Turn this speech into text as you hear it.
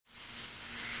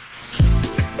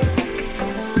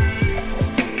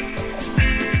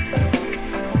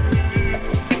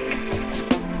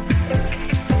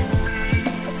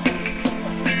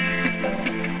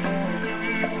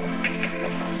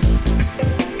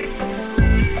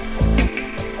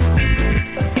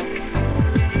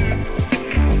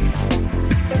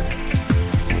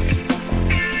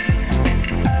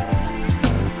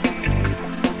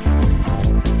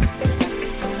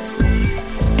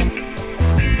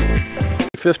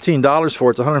$15 for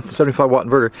it. It's a 175 watt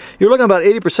inverter. You're looking at about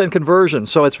 80% conversion,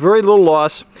 so it's very little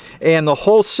loss, and the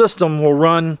whole system will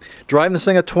run, driving this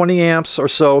thing at 20 amps or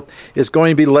so, is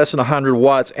going to be less than 100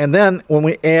 watts. And then when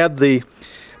we add the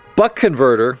buck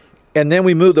converter, and then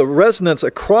we move the resonance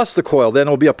across the coil, then it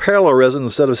will be a parallel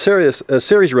resonance instead of a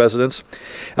series resonance.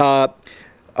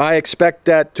 I expect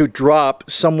that to drop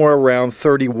somewhere around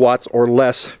 30 watts or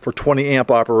less for 20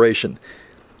 amp operation.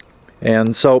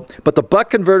 And so, but the buck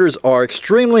converters are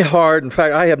extremely hard. In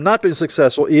fact, I have not been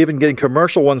successful even getting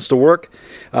commercial ones to work.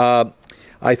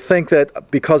 I think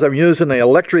that because I'm using an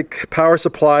electric power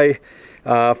supply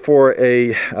for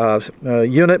a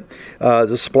unit,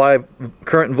 the supply of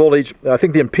current and voltage, I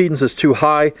think the impedance is too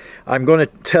high. I'm going to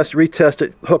retest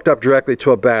it hooked up directly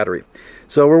to a battery.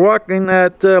 So we're walking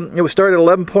at, it was started at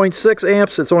 11.6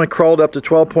 amps. It's only crawled up to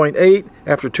 12.8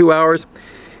 after 2 hours.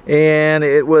 And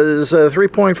it was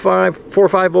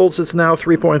 3.45 volts. It's now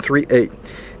 3.38.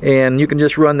 And you can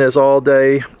just run this all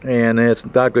day, and it's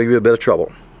not going to give you a bit of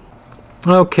trouble.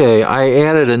 Okay, I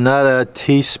added another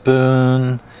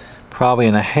teaspoon, probably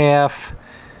and a half,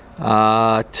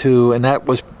 and that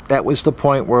was the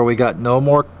point where we got no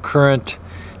more current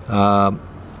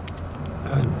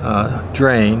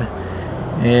drain.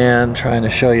 And trying to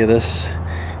show you this,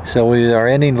 so our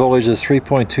ending voltage is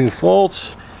 3.2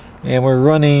 volts, and we're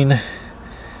running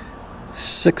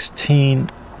 16.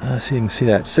 So you can see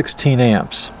that 16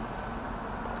 amps.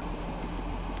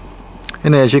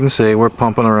 And as you can see, we're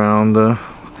pumping around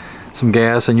some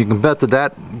gas, and you can bet that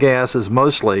that gas is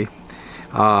mostly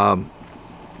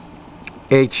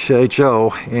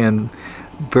HHO and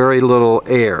very little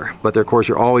air. But there, of course,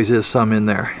 there always is some in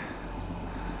there.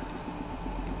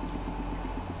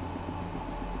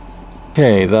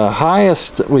 Okay, the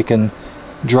highest that we can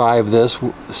drive this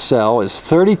cell is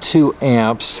 32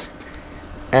 amps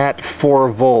at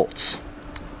 4 volts.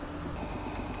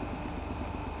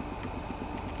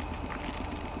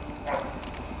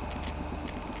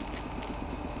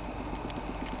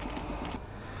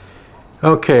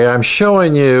 Okay, I'm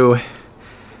showing you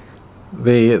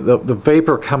the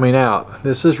vapor coming out.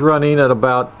 This is running at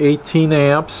about 18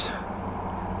 amps.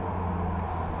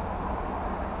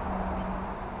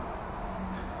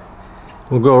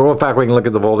 We'll go, in fact, we can look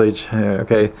at the voltage.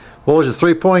 Okay, voltage is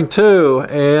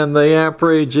 3.2, and the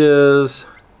amperage is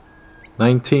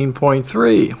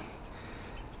 19.3.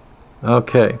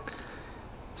 Okay,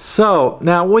 so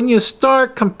now when you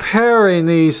start comparing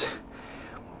these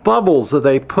bubbles that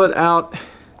they put out,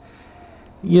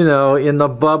 you know, in the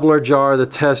bubbler jar, the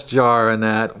test jar, and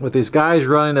that, with these guys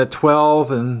running at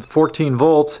 12 and 14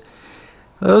 volts,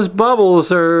 those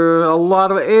bubbles are a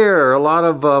lot of air, a lot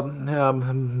of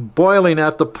boiling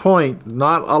at the point,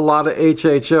 not a lot of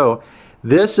HHO.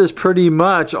 This is pretty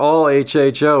much all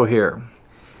HHO here.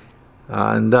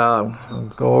 And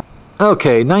go.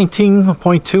 Okay,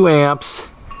 19.2 amps,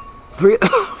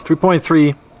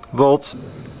 3.3 volts.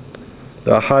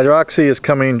 The hydroxy is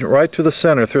coming right to the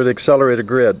center through the accelerator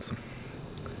grids.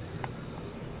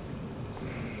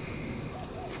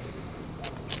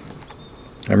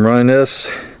 I'm running this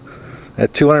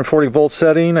at 240 volt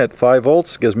setting at 5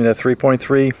 volts, gives me that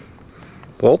 3.3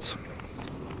 volts.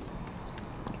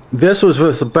 This was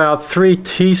with about 3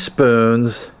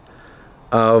 teaspoons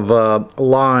of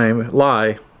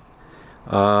lye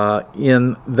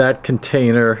in that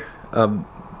container of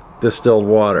distilled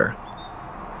water.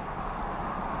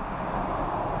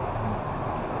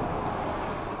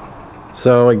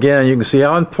 So again, you can see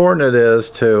how important it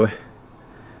is to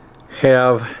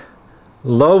have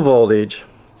low voltage.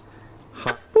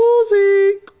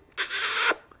 Boozy!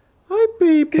 Hi,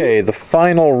 baby. Okay, the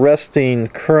final resting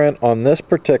current on this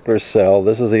particular cell,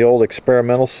 this is the old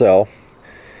experimental cell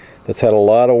that's had a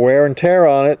lot of wear and tear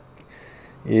on it,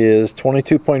 is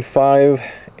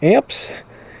 22.5 amps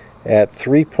at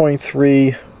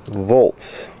 3.3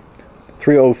 volts,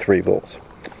 303 volts.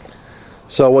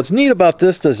 So what's neat about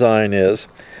this design is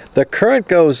the current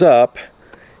goes up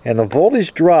and the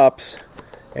voltage drops,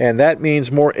 and that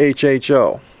means more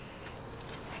HHO.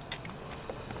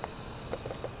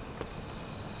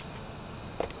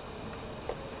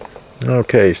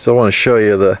 Okay, still want to show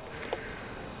you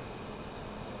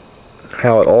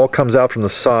how it all comes out from the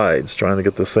sides, trying to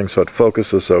get this thing so it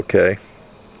focuses okay.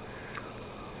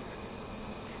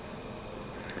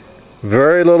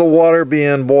 Very little water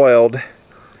being boiled. In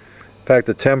fact,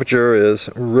 the temperature is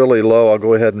really low. I'll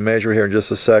go ahead and measure here in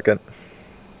just a second.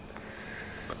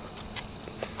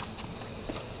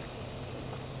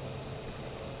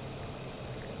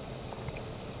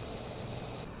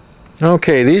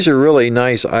 Okay, these are really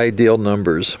nice ideal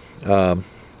numbers.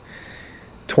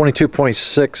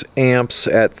 22.6 amps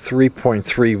at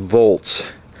 3.3 volts.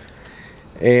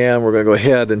 And we're going to go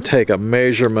ahead and take a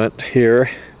measurement here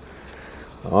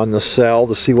on the cell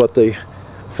to see what the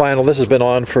final, this has been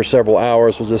on for several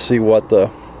hours, we'll just see what the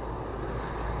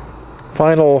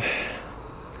final, it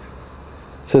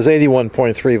says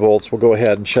 81.3 volts. We'll go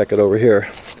ahead and check it over here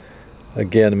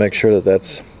again to make sure that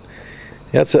that's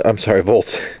I'm sorry,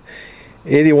 volts.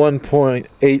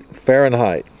 81.8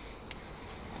 Fahrenheit.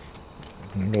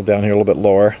 Go down here a little bit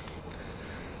lower.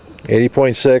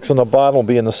 80.6, and the bottom will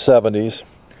be in the 70s,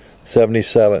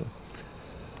 77.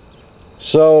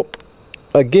 So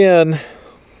again,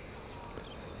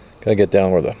 gotta get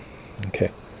down where the, okay.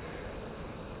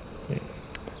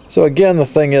 So again, the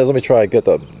thing is, let me try to get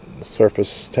the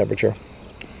surface temperature.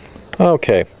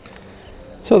 Okay,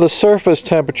 so the surface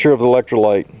temperature of the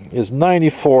electrolyte is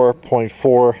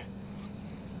 94.4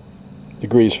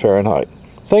 degrees Fahrenheit.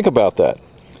 Think about that.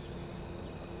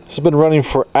 This has been running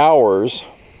for hours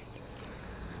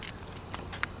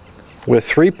with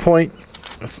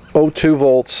 3.02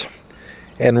 volts,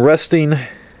 and resting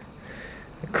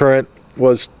current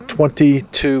was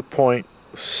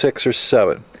 22.6 or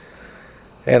 7.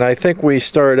 And I think we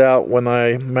started out, when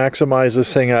I maximized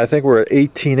this thing, I think we're at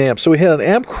 18 amps. So we had an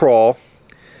amp crawl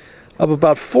of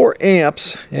about 4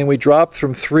 amps, and we dropped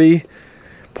from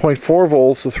 3.4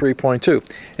 volts to 3.2.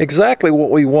 Exactly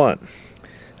what we want.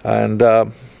 And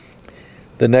the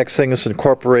next thing is to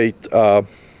incorporate a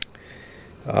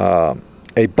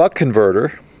buck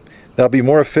converter. That'll be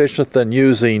more efficient than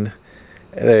using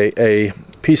a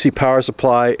PC power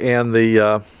supply and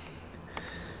the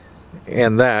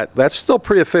that's still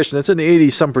pretty efficient. It's in the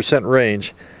 80-some%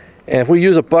 range. And if we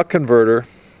use a buck converter,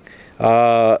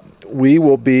 we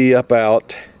will be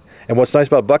about, and what's nice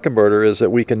about a buck converter is that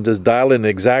we can just dial in the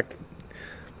exact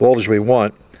voltage we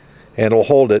want and it'll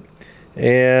hold it,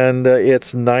 and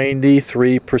it's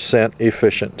 93%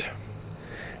 efficient.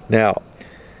 Now,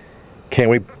 can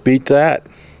we beat that?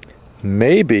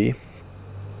 Maybe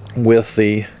with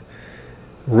the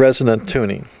resonant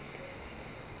tuning.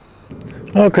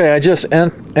 Okay, I just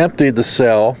emptied the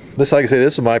cell. This, like I say,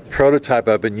 this is my prototype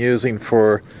I've been using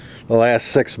for the last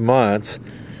 6 months,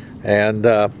 and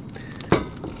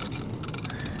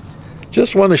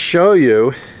just want to show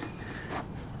you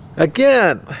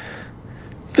again.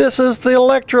 This is the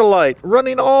electrolyte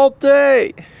running all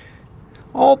day.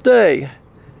 All day.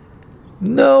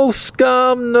 No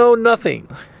scum, no nothing.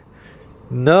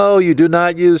 No, you do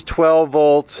not use 12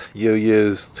 volts. You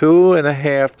use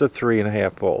 2.5 to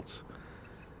 3.5 volts.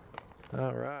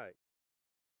 All right.